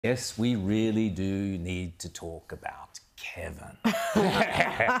Yes, we really do need to talk about Kevin.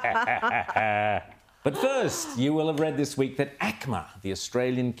 But first, you will have read this week that ACMA, the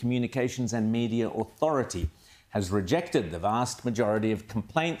Australian Communications and Media Authority, has rejected the vast majority of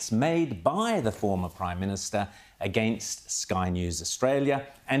complaints made by the former Prime Minister against Sky News Australia,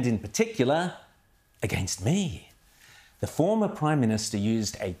 and in particular, against me. The former Prime Minister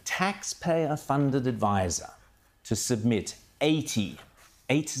used a taxpayer-funded advisor to submit 80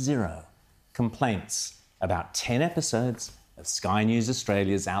 complaints about 10 episodes of Sky News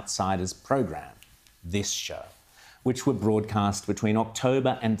Australia's Outsiders program, This Show, which were broadcast between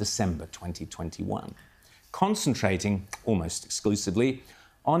October and December 2021, concentrating almost exclusively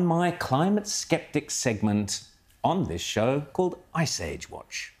on my climate skeptic segment on this show called Ice Age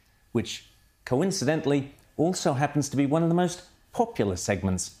Watch, which coincidentally also happens to be one of the most popular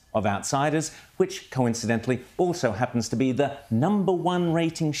segments of Outsiders, which coincidentally also happens to be the #1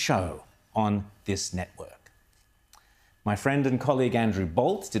 rating show on this network. My friend and colleague Andrew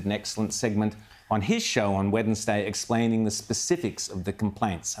Bolt did an excellent segment on his show on Wednesday explaining the specifics of the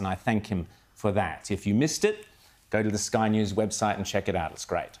complaints, and I thank him for that. If you missed it, go to the Sky News website and check it out. It's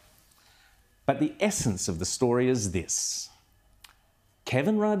great. But the essence of the story is this.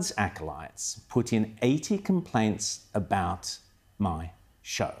 Kevin Rudd's acolytes put in 80 complaints about my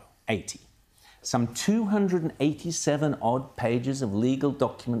show. 80. Some 287 odd pages of legal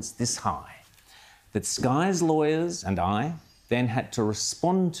documents this high that Sky's lawyers and I then had to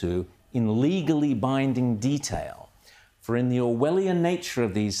respond to in legally binding detail. For in the Orwellian nature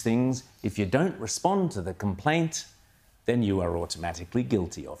of these things, if you don't respond to the complaint, then you are automatically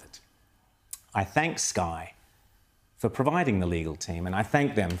guilty of it. I thank Sky for providing the legal team, and I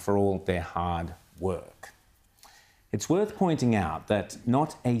thank them for all their hard work. It's worth pointing out that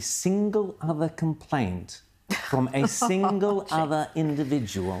not a single other complaint from a single other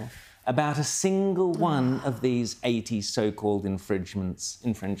individual about a single one of these 80 so-called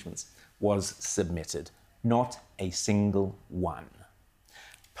infringements was submitted. Not a single one.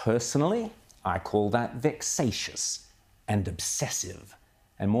 Personally, I call that vexatious and obsessive,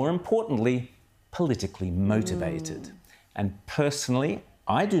 and more importantly, politically motivated. And personally,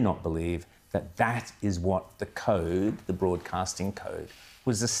 I do not believe that that is what the code, the broadcasting code,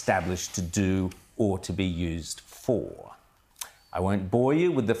 was established to do or to be used for. I won't bore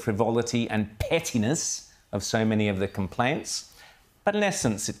you with the frivolity and pettiness of so many of the complaints, but in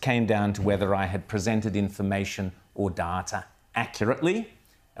essence, it came down to whether I had presented information or data accurately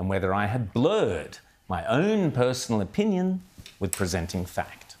and whether I had blurred my own personal opinion with presenting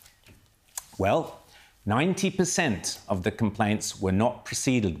fact. Well, 90% of the complaints were not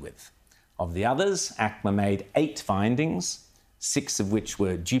proceeded with. Of the others, ACMA made 8 findings, 6 of which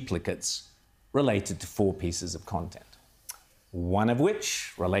were duplicates related to 4 pieces of content. One of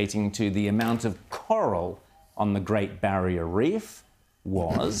which, relating to the amount of coral on the Great Barrier Reef,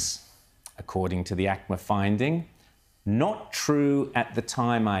 was, according to the ACMA finding, not true at the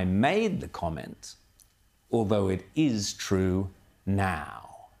time I made the comment, although it is true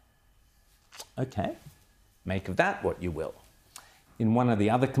now. Okay, make of that what you will. In one of the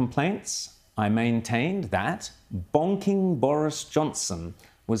other complaints, I maintained that bonking Boris Johnson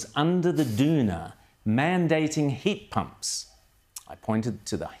was under the doona mandating heat pumps. I pointed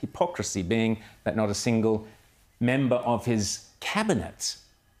to the hypocrisy being that not a single member of his cabinet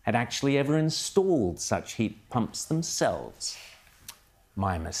had actually ever installed such heat pumps themselves.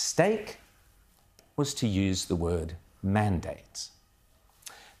 My mistake was to use the word mandate.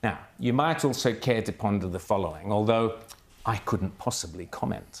 Now, you might also care to ponder the following, although I couldn't possibly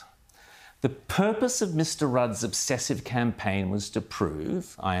comment. The purpose of Mr. Rudd's obsessive campaign was to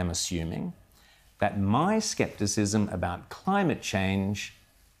prove, I am assuming, that my scepticism about climate change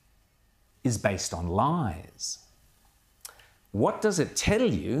is based on lies. What does it tell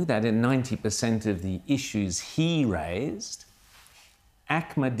you that in 90% of the issues he raised,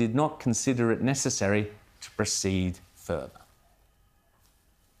 ACMA did not consider it necessary to proceed further?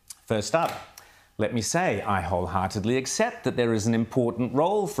 First up, let me say I wholeheartedly accept that there is an important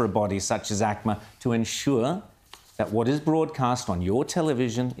role for a body such as ACMA to ensure that what is broadcast on your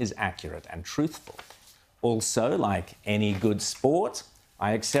television is accurate and truthful. Also, like any good sport,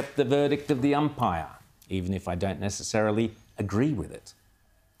 I accept the verdict of the umpire, even if I don't necessarily agree with it.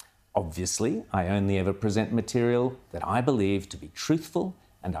 Obviously, I only ever present material that I believe to be truthful,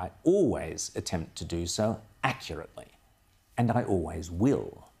 and I always attempt to do so accurately. And I always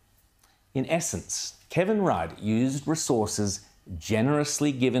will. In essence, Kevin Rudd used resources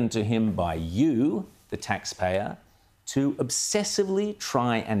generously given to him by you, the taxpayer, to obsessively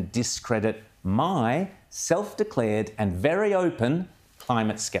try and discredit my self-declared and very open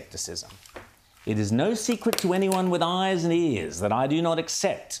climate skepticism. It is no secret to anyone with eyes and ears that I do not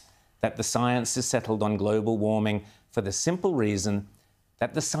accept that the science is settled on global warming for the simple reason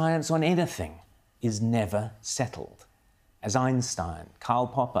that the science on anything is never settled. As Einstein, Karl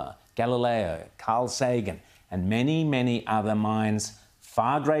Popper, Galileo, Carl Sagan, and many, many other minds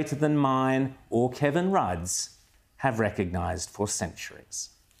far greater than mine or Kevin Rudd's have recognised for centuries.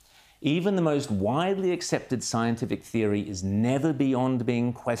 Even the most widely accepted scientific theory is never beyond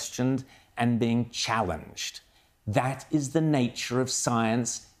being questioned and being challenged. That is the nature of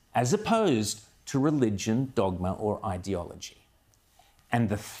science as opposed to religion, dogma, or ideology. And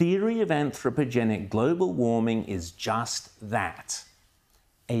the theory of anthropogenic global warming is just that,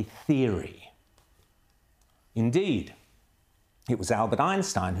 a theory. Indeed, it was Albert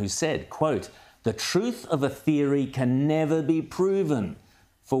Einstein who said, quote, "The truth of a theory can never be proven,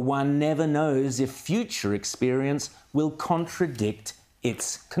 for one never knows if future experience will contradict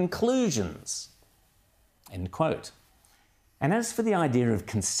its conclusions." End quote. And as for the idea of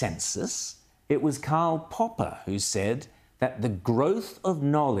consensus, it was Karl Popper who said that the growth of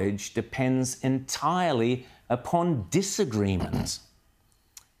knowledge depends entirely upon disagreement.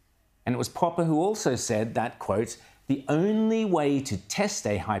 And it was Popper who also said that, quote, "The only way to test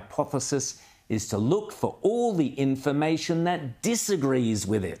a hypothesis is to look for all the information that disagrees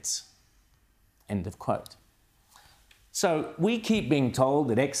with it." End of quote. So we keep being told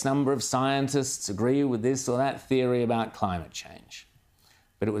that X number of scientists agree with this or that theory about climate change.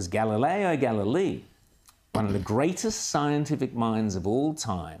 But it was Galileo Galilei, one of the greatest scientific minds of all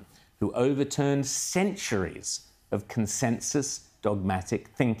time, who overturned centuries of consensus dogmatic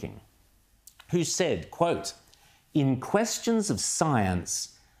thinking, who said, quote, "In questions of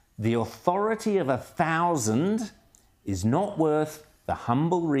science, the authority of 1,000 is not worth the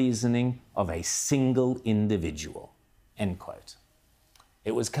humble reasoning of a single individual." End quote.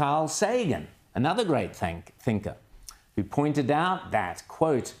 It was Carl Sagan, another great thinker, who pointed out that,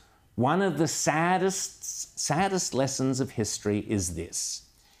 quote, "One of the saddest lessons of history is this.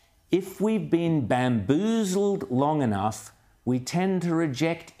 If we've been bamboozled long enough, we tend to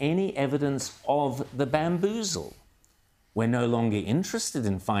reject any evidence of the bamboozle. We're no longer interested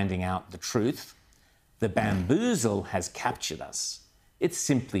in finding out the truth. The bamboozle has captured us. It's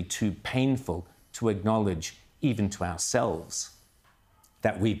simply too painful to acknowledge, even to ourselves,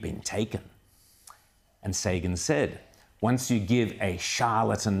 that we've been taken." And Sagan said, "Once you give a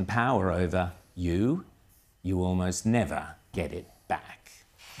charlatan power over you, you almost never get it back."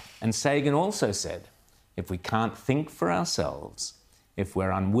 And Sagan also said, "If we can't think for ourselves, if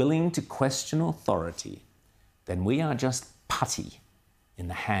we're unwilling to question authority, then we are just putty in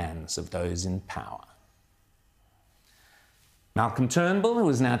the hands of those in power." Malcolm Turnbull, who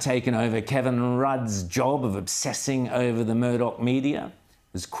has now taken over Kevin Rudd's job of obsessing over the Murdoch media,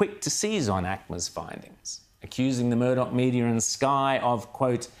 was quick to seize on ACMA's findings, accusing the Murdoch media and Sky of,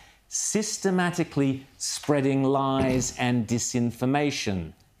 quote, "systematically spreading lies and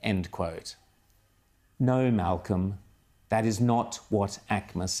disinformation," end quote. No, Malcolm, that is not what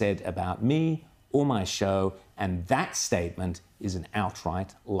ACMA said about me or my show, and that statement is an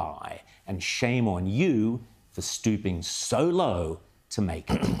outright lie. And shame on you for stooping so low to make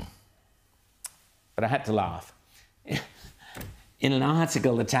it. But I had to laugh. In an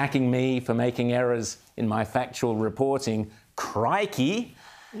article attacking me for making errors in my factual reporting, crikey,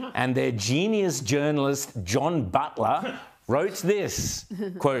 and their genius journalist John Butler wrote this,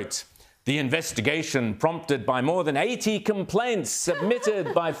 quote, "The investigation, prompted by more than 80 complaints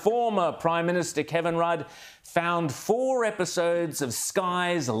submitted by former Prime Minister Kevin Rudd, found 4 episodes of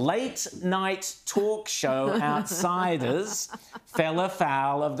Sky's late-night talk show Outsiders fell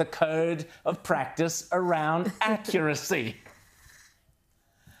afoul of the code of practice around accuracy."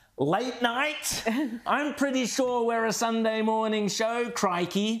 Late night? I'm pretty sure we're a Sunday morning show,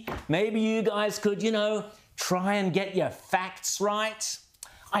 crikey. Maybe you guys could, try and get your facts right.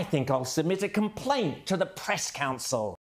 I think I'll submit a complaint to the Press Council.